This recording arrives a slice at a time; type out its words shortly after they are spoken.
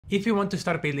If you want to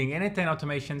start building n8n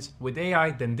automations with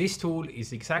AI, then this tool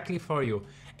is exactly for you.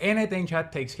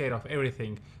 n8nChat takes care of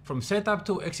everything from setup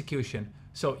to execution.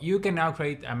 So you can now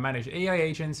create and manage AI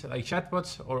agents like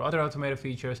chatbots or other automated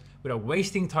features without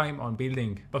wasting time on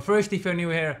building. But first, if you're new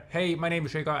here, hey, my name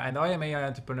is Riga and I am AI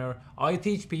entrepreneur. I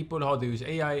teach people how to use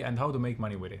AI and how to make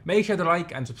money with it. Make sure to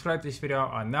like and subscribe to this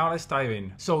video, and now let's dive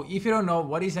in. So if you don't know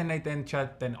what is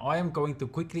n8nChat, then I am going to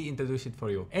quickly introduce it for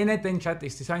you. n8nChat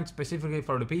is designed specifically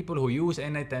for the people who use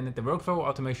n8n, the workflow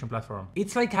automation platform.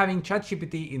 It's like having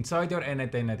ChatGPT inside your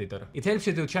n8n editor. It helps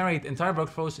you to generate entire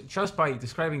workflows just by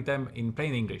describing them in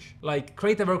plain English. Like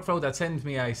create a workflow that sends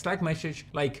me a Slack message,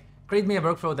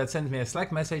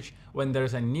 when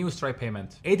there's a new Stripe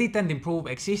payment. Edit and improve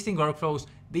existing workflows,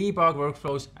 debug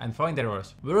workflows, and find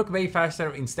errors. Work way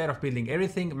faster instead of building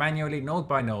everything manually node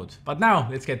by node. But now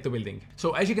let's get to building.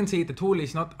 So as you can see, the tool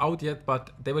is not out yet, but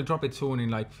they will drop it soon in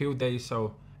like few days.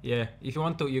 So yeah, if you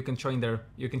want to, you can join their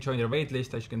wait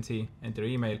list, as you can see, enter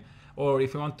email. Or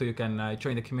if you want to, you can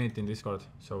join the community in Discord.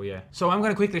 So yeah. So I'm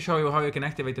going to quickly show you how you can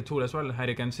activate the tool as well. As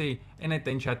you can see,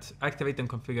 n8nChat, activate and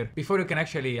configure. Before you can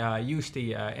actually use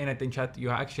the n8nChat, you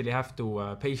actually have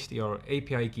to paste your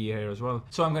API key here as well.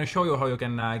 So I'm going to show you how you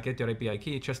can get your API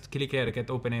key. Just click here, get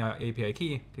OpenAI API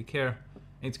key, click here.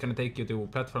 It's going to take you to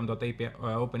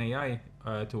platform.openai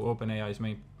to OpenAI's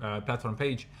main platform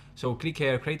page. So click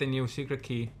here, create a new secret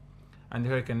key, and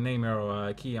here you can name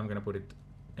your key. I'm going to put it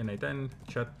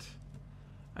n8nChat.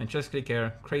 And just click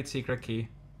here, create secret key.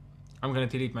 I'm going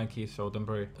to delete my key, so don't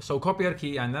worry. So copy your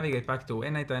key and navigate back to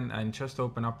n8n and just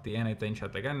open up the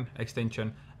n8nChat again,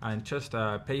 extension, and just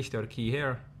paste your key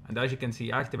here. And as you can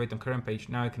see, activate on current page.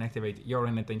 Now you can activate your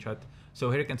n8nChat.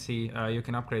 So here you can see you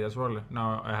can upgrade as well.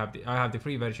 Now I have the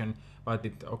free version, but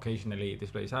it occasionally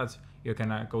displays ads. You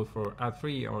can go for ad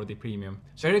free or the premium.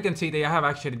 So here you can see they have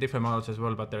actually different models as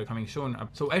well, but they're coming soon.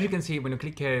 So as you can see, when you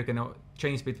click here, you can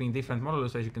change between different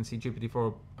models. As you can see,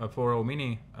 GPT-4 4.0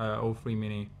 mini, 03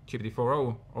 mini,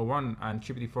 GPT-4.0, 01, and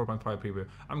GPT-4.5 preview.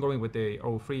 I'm going with the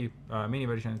 03 mini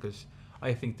version because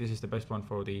I think this is the best one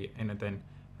for the n8n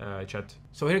chat.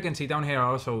 So here you can see down here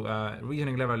also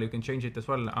reasoning level, you can change it as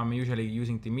well. I'm usually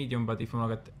using the medium, but if you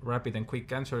want to get rapid and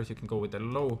quick answers, you can go with the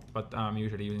low, but I'm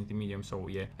usually using the medium, so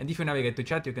yeah. And if you navigate to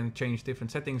chat, you can change different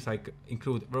settings like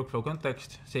include workflow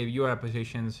context, save UI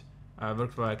positions,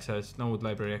 workflow access, node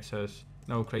library access,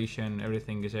 node creation,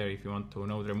 everything is there if you want to,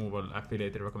 node removal,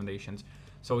 affiliated recommendations.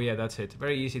 So yeah, that's it.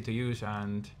 Very easy to use,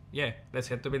 and yeah, let's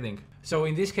get to building. So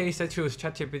in this case, let's use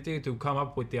ChatGPT to come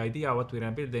up with the idea what we're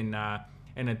gonna build in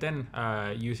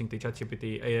n8n using the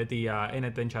ChatGPT, the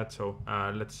n8nChat. So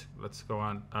let's go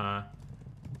on.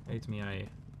 It's me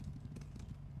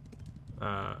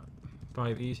 5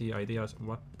 easy ideas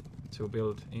what to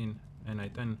build in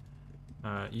n8n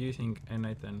using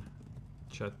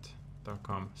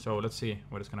n8nChat.com. So let's see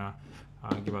what it's gonna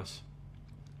give us.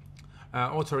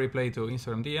 Auto reply to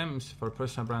Instagram DMs for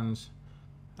personal brands.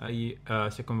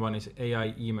 Second one is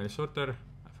AI email sorter.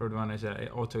 Third one is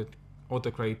auto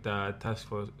create task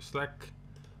for Slack.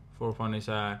 Fourth one is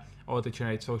auto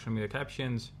generate social media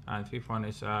captions, and fifth one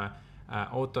is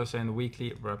auto send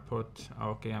weekly report.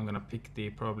 Okay, I'm gonna pick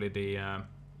probably the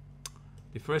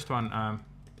first one.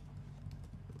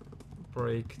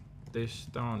 Break this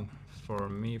down for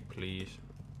me, please.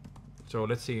 So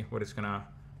let's see how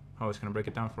it's gonna break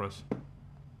it down for us.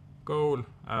 Goal,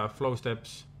 flow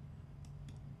steps,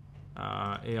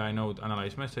 AI node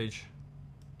analyze message,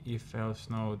 if else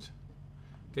node.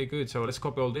 Okay, good. So let's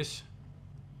copy all this.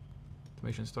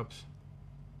 Automation stops.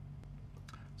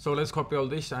 So let's copy all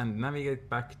this and navigate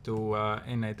back to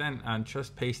n8n and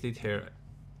just paste it here.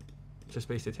 Just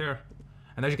paste it here.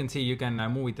 And as you can see, you can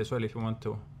move it as well if you want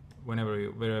to,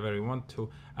 wherever you want to,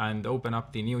 and open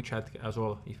up the new chat as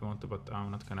well if you want to, but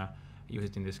I'm not gonna use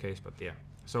it in this case, but yeah.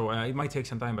 So it might take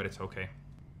some time, but it's okay.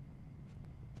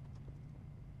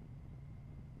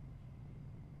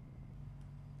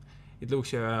 It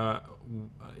looks like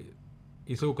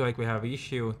we have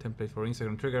issue template for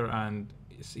Instagram trigger, and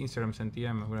Instagram sent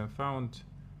DM we have found.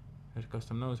 There's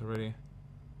custom nodes already.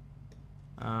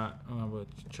 But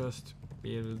just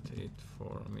build it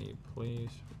for me,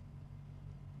 please.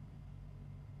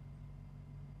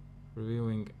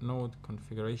 Reviewing node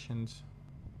configurations.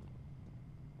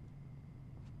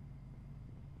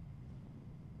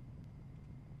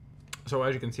 So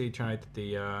as you can see, it generated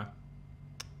the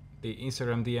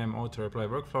Instagram DM auto reply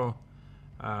workflow.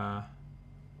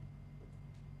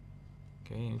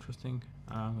 Okay, interesting.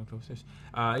 I'm gonna close this.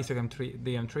 Instagram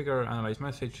DM trigger, analyze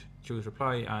message, choose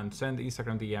reply, and send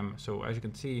Instagram DM. So as you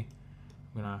can see,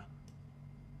 I'm gonna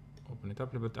open it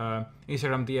up a little bit.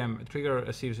 Instagram DM, trigger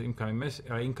a series of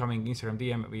incoming Instagram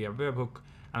DM via webhook,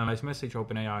 analyze message,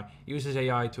 OpenAI. Uses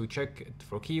AI to check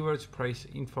for keywords, price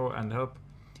info, and help.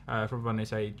 Third one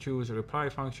is a choose a reply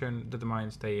function,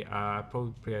 determines the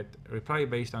appropriate reply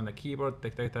based on the keyword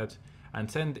detected, and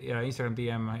send Instagram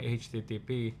DM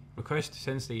HTTP request,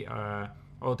 sends the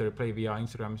auto reply via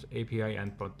Instagram's API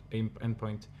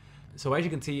endpoint. So as you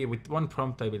can see, with one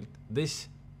prompt, I built this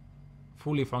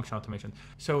fully functional automation.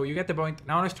 So you get the point.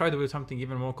 Now let's try to build something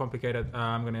even more complicated.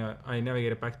 I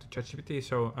navigate it back to ChatGPT.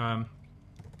 So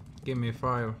give me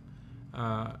 5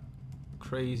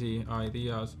 crazy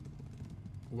ideas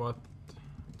what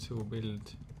to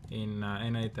build in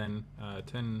n8n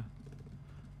 10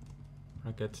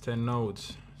 brackets 10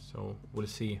 nodes. So we'll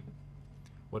see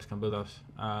what's gonna build us.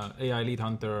 AI lead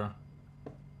hunter,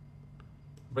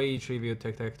 rage review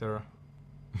detector.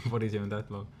 What is even that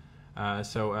long?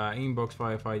 Inbox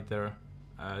firefighter,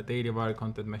 daily wire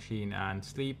content machine, and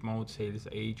sleep mode sales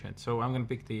agent. So I'm gonna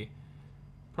pick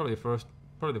probably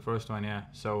the first one, yeah.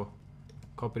 So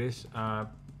copy this,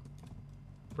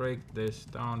 break this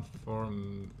down for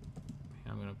me.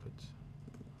 I'm gonna put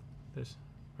this,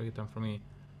 break it down for me.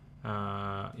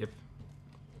 Yep,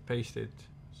 paste it.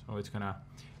 So it's gonna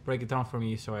break it down for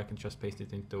me, so I can just paste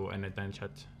it into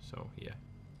n8nChat. So yeah,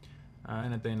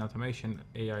 n8n automation,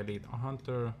 AI lead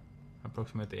hunter,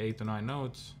 approximately 8 to 9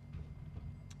 nodes.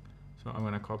 So I'm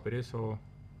gonna copy this. So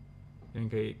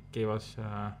gave us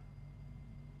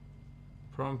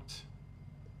prompt.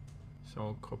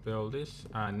 So copy all this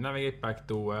and navigate back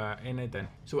to n8n.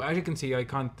 So as you can see, I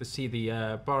can't see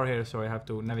the bar here, so I have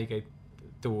to navigate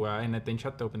to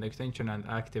n8nChat, open the extension, and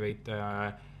activate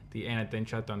the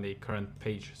n8nChat on the current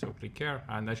page. So click here,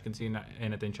 and as you can see,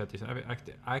 n8nChat is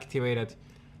activated,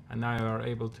 and now you are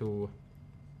able to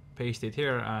paste it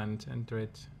here and enter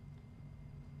it.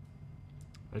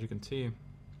 As you can see,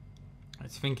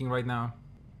 it's thinking right now.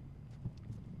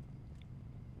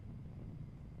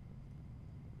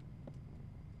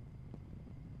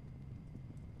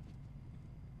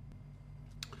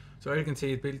 So as you can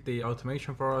see, it built the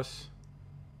automation for us.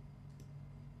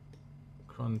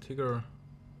 Configure.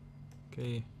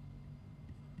 Okay.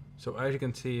 So as you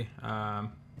can see,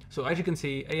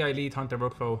 AI lead hunter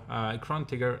workflow, cron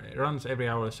trigger runs every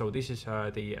hour. So this is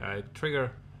the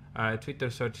trigger. Twitter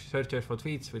searches for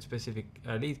tweets with specific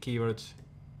lead keywords.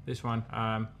 This one.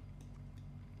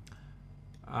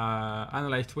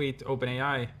 Analyze tweet,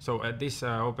 OpenAI. So this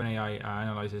OpenAI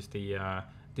analyzes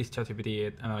this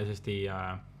ChatGPT analyzes the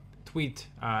tweet,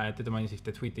 determines if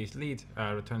the tweet is lead,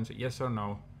 returns yes or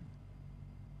no.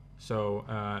 So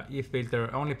if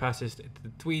filter only passes the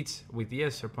tweets with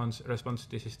yes response,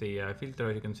 this is the filter,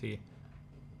 as you can see.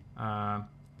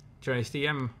 Generates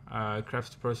DM,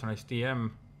 crafts personalized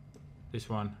DM, this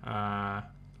one.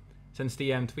 Sends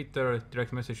DM Twitter,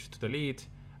 direct message to the lead,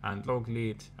 and log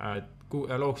lead,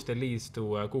 logs the leads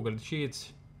to Google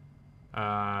Sheets,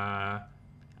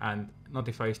 and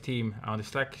notifies team on the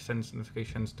Slack, sends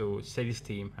notifications to sales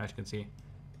team. As you can see,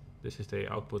 this is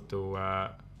the output to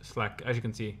Slack. As you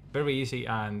can see, very easy,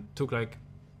 and took like,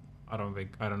 I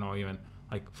don't know, even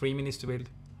like 3 minutes to build,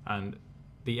 and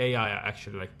the AI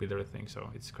actually like build everything. So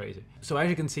it's crazy. So as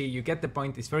you can see, you get the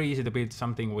point. It's very easy to build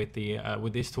something with the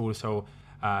with this tool. So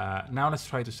now let's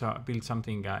try to build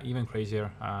something even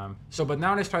crazier. But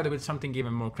now let's try to build something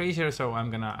even more crazier. So I'm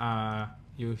gonna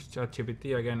use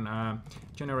ChatGPT again.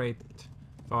 Generate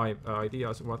 5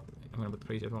 ideas. What I'm gonna put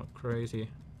crazy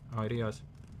ideas.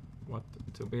 What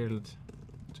to build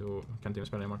to can't even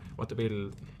spell anymore. What to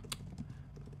build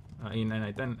in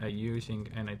n8n using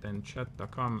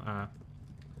n8nChat.com.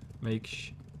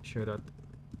 Make sure that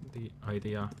the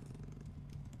idea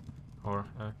are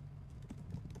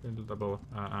buildable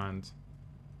and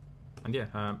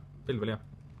yeah, buildable. Yeah.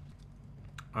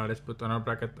 Let's put on our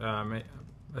bracket.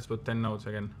 Let's put 10 nodes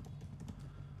again.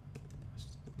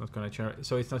 Not gonna generate,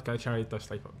 so it's not gonna generate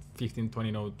us like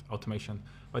 15-20 node automation.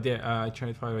 But yeah,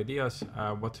 generate 5 ideas.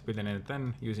 What to build in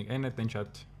n8n using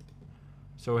n8nChat.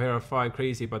 So here are 5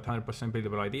 crazy but 100%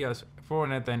 buildable ideas for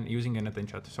n8n using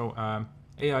n8nChat. So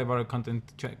AI wire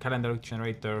content calendar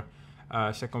generator.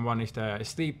 Second one is the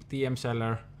sleep DM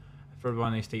seller. Third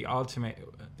one is the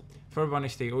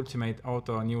ultimate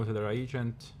auto newsletter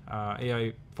agent.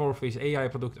 Fourth is AI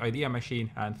product idea machine,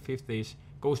 and fifth is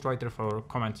ghostwriter for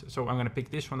comments. So I'm gonna pick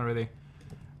this one already.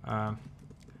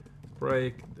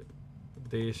 Break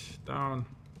this down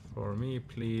for me,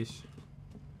 please.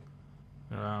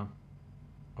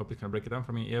 Hope you can break it down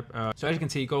for me. Yep. So as you can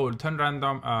see, turn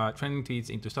random trending tweets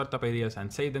into startup ideas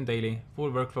and save them daily. Full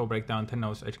workflow breakdown, 10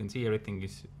 nodes. As you can see, everything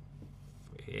is.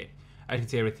 Yeah. As you can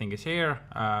see, everything is here.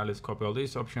 Let's copy all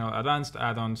these optional advanced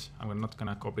add-ons. I'm not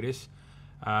gonna copy this.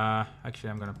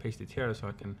 Actually, I'm gonna paste it here so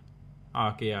I can.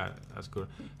 Okay, yeah, that's good.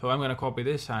 So I'm gonna copy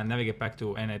this and navigate back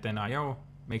to n8n.io.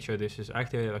 Make sure this is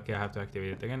activated. Okay, I have to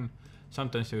activate it again.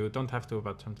 Sometimes you don't have to,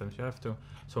 but sometimes you have to.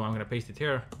 So I'm gonna paste it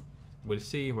here. We'll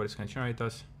see what it's gonna generate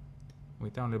us.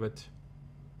 Wait down a little bit.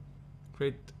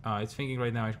 Great. It's thinking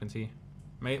right now, as you can see.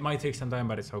 Might take some time,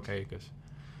 but it's okay because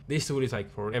this tool is like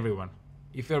for everyone.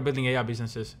 If you're building AI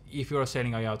businesses, if you're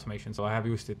selling AI automation, so I have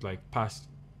used it like past,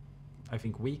 I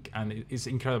think, week, and it's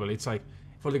incredible. It's like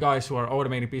for the guys who are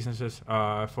automating businesses,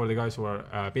 for the guys who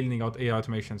are building out AI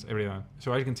automations, everyone.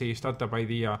 So as you can see, startup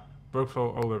idea,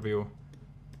 workflow overview.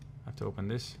 I have to open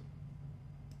this.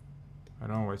 I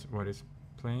don't know what it's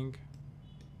playing.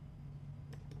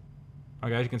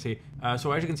 Okay, as you can see,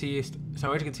 so as you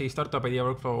can see, startup idea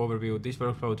workflow overview. This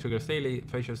workflow triggers daily,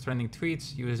 features trending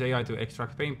tweets, uses AI to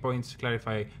extract pain points,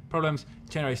 clarify problems,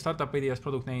 generates startup ideas,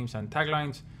 product names, and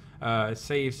taglines,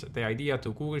 saves the idea to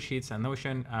Google Sheets and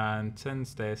Notion, and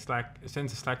sends a Slack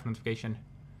notification.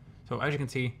 So as you can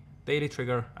see, daily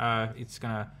trigger. It's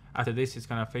gonna after this, it's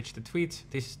gonna fetch the tweets.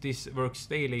 This works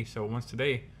daily, so once a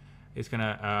day. It's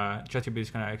gonna ChatGPT is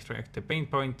gonna extract the pain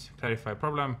point, clarify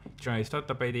problem, generate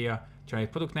startup idea,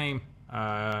 generate product name,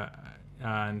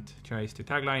 and generate the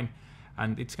tagline,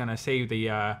 and it's gonna save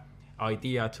the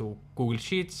idea to Google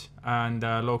Sheets and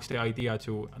logs the idea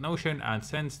to Notion and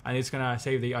sends, and it's gonna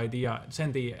save the idea,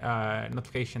 send the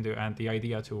notification to and the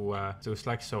idea to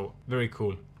Slack. So very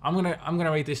cool. I'm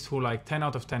gonna rate this tool like 10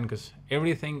 out of 10 because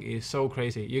everything is so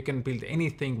crazy. You can build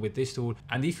anything with this tool,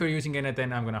 and if you're using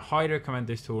n8n, I'm gonna highly recommend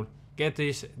this tool. Get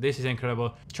this is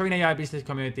incredible. Join AI business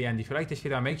community, and if you like this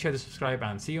video, make sure to subscribe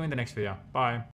and see you in the next video. Bye.